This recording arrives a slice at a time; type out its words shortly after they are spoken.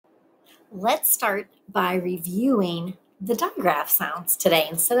Let's start by reviewing the digraph sounds today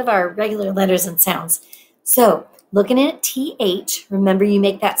instead of our regular letters and sounds. So, looking at TH, remember you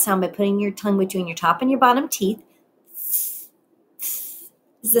make that sound by putting your tongue between your top and your bottom teeth. This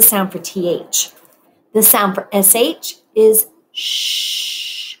is the sound for TH. The sound for SH is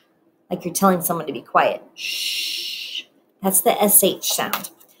shh, like you're telling someone to be quiet. Shh. That's the SH sound.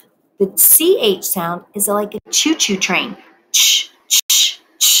 The CH sound is like a choo-choo train. Ch, ch,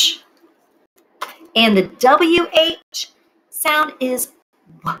 ch. And the WH sound is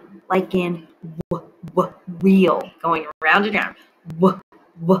w, like in wheel, going around and around.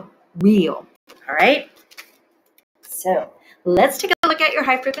 Wheel. All right? So let's take a look at your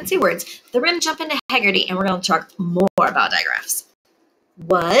high frequency words. Then we're going to jump into Haggerty and we're going to talk more about digraphs.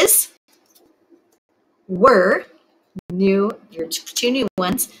 Was, were, new, your two new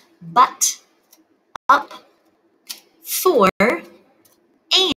ones, but, up, for,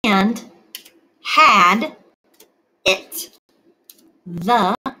 and, had, it,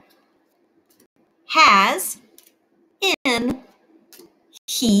 the, has, in,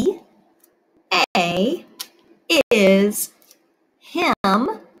 he, a, is, him,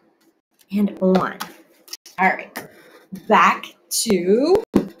 and on. All right, back to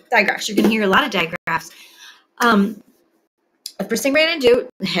digraphs. You're going to hear a lot of digraphs. The first thing we're going to do,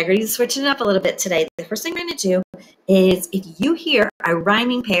 Haggerty's switching it up a little bit today. The first thing we're going to do is if you hear a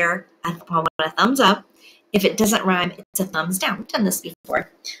rhyming pair, I want a thumbs up. If it doesn't rhyme, it's a thumbs down. We've done this before.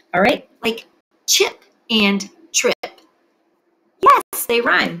 All right, like chip and trip. Yes, they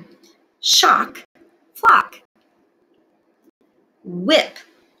rhyme. Shock, flock. Whip,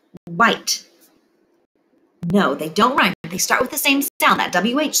 white. No, they don't rhyme. They start with the same sound, that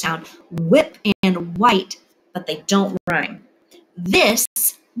WH sound. Whip and white, but they don't rhyme. This,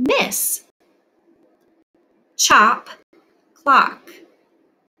 miss. Chop, clock.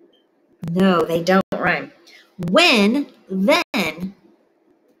 No, they don't rhyme. When, then.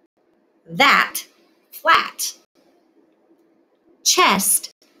 That, flat.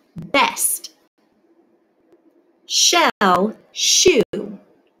 Chest, best. Shell, shoe.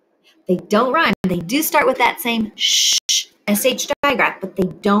 They don't rhyme. They do start with that same sh, SH digraph, but they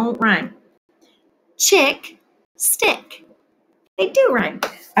don't rhyme. Chick, stick. They do rhyme.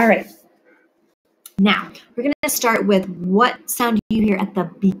 All right. Now, we're going to start with what sound do you hear at the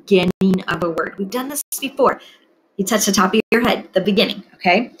beginning of a word. We've done this before. You touch the top of your head, the beginning,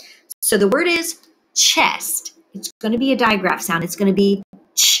 okay? So the word is chest. It's going to be a digraph sound. It's going to be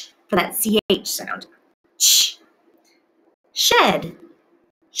ch for that CH sound. Ch. Shed.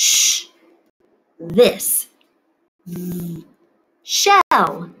 Sh. This. V.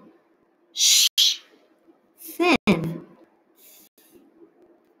 Shell. Sh. Thin.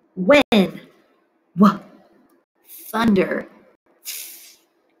 When. W. Thunder.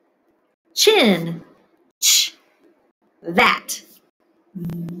 Chin. Ch. That.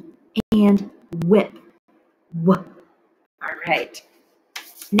 And whip. W. All right.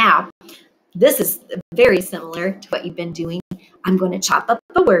 Now, this is very similar to what you've been doing. I'm going to chop up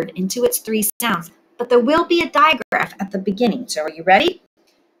the word into its three sounds, but there will be a digraph at the beginning. So are you ready?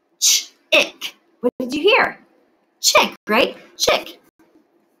 Chick. What did you hear? Chick, right? Chick.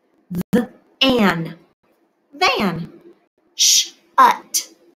 The, an, van. Shut.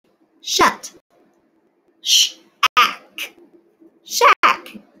 Shut. Shack.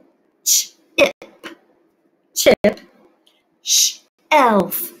 Shack. Chip. Chip.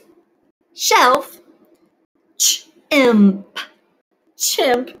 Elf. Shelf. Chimp.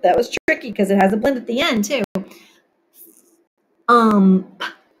 Chimp. That was tricky because it has a blend at the end too. Thump.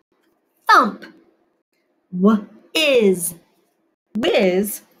 Whiz.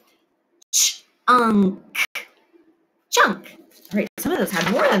 Whiz. Chunk. Chunk. All right, some of those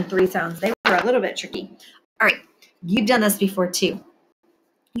had more than three sounds. They were a little bit tricky. All right, you've done this before too.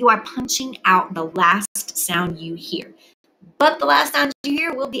 You are punching out the last sound you hear. But the last sound you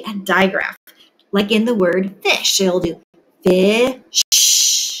hear will be a digraph. Like in the word fish. It'll do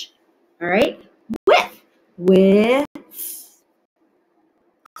fish. All right? With.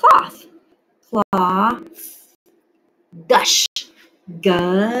 Cloth. Cloth. Gush.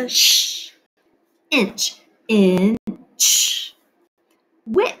 Gush. Inch. Inch.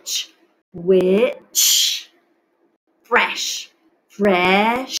 Witch. Witch. Fresh.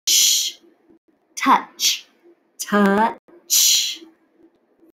 Fresh. Touch. Touch.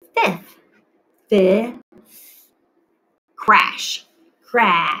 Fifth. Fifth. Crash.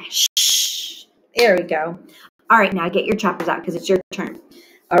 Crash. There we go. All right, now get your choppers out because it's your turn.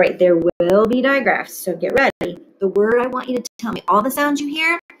 All right, there will be digraphs, so get ready. The word I want you to tell me, all the sounds you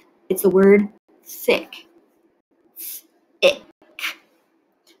hear, it's the word thick. Ick.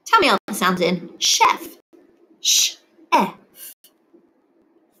 Tell me all the sounds in chef. Sh, F.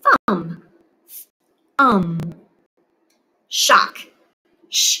 Thumb. Shock.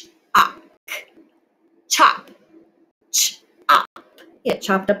 Sh, ak. Chop. Ch, up. Yeah,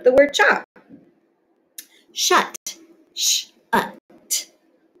 chopped up the word chop. Shut. Sh, ut.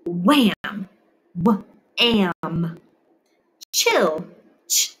 Wham. W, am. Chill.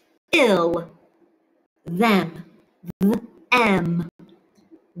 Ch, ill. Them. V, em.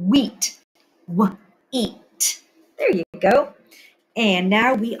 Wheat. W, eat. There you go. And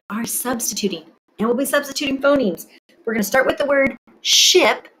now we are substituting. And we'll be substituting phonemes. We're going to start with the word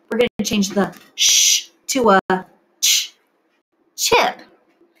ship. We're going to change the sh to a ch. Chip.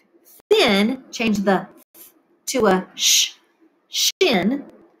 Then change the th to a sh. Shin.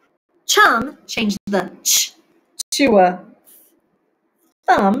 Chum. Change the ch to a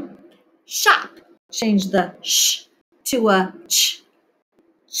thumb. Shop. Change the sh to a ch.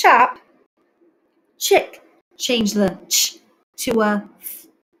 Chop. Chick. Change the ch to a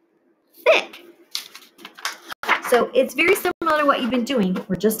thick. So it's very similar to what you've been doing.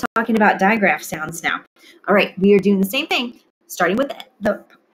 We're just talking about digraph sounds now. All right, we are doing the same thing, starting with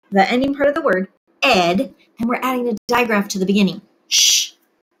the ending part of the word, ed, and we're adding a digraph to the beginning. Sh,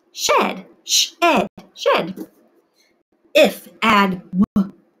 shed, sh, ed, shed. If, add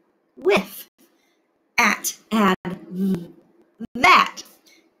w, with. At, add that.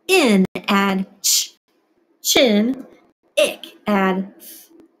 In, add ch, chin. Ick, add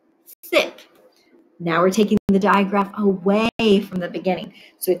thick. Now we're taking the digraph away from the beginning.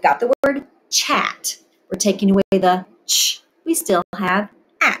 So we've got the word chat. We're taking away the ch. We still have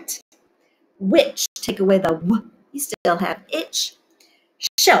at. Which, take away the w. You still have itch.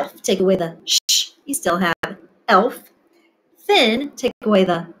 Shelf, take away the sh. You still have elf. Thin, take away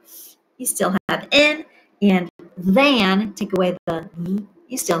the th. You still have n. And than, take away the th.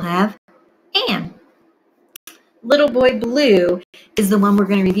 You still have an. Little Boy Blue is the one we're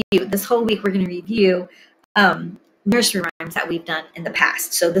going to review. This whole week we're going to review nursery rhymes that we've done in the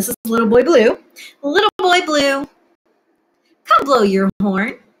past. So this is Little Boy Blue. Little Boy Blue, come blow your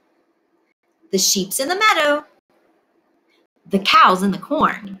horn. The sheep's in the meadow. The cow's in the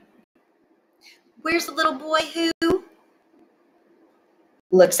corn. Where's the little boy who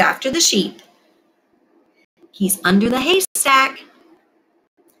looks after the sheep? He's under the haystack,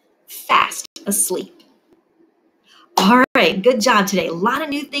 fast asleep. All right, good job today. A lot of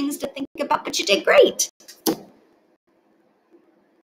new things to think about, but you did great.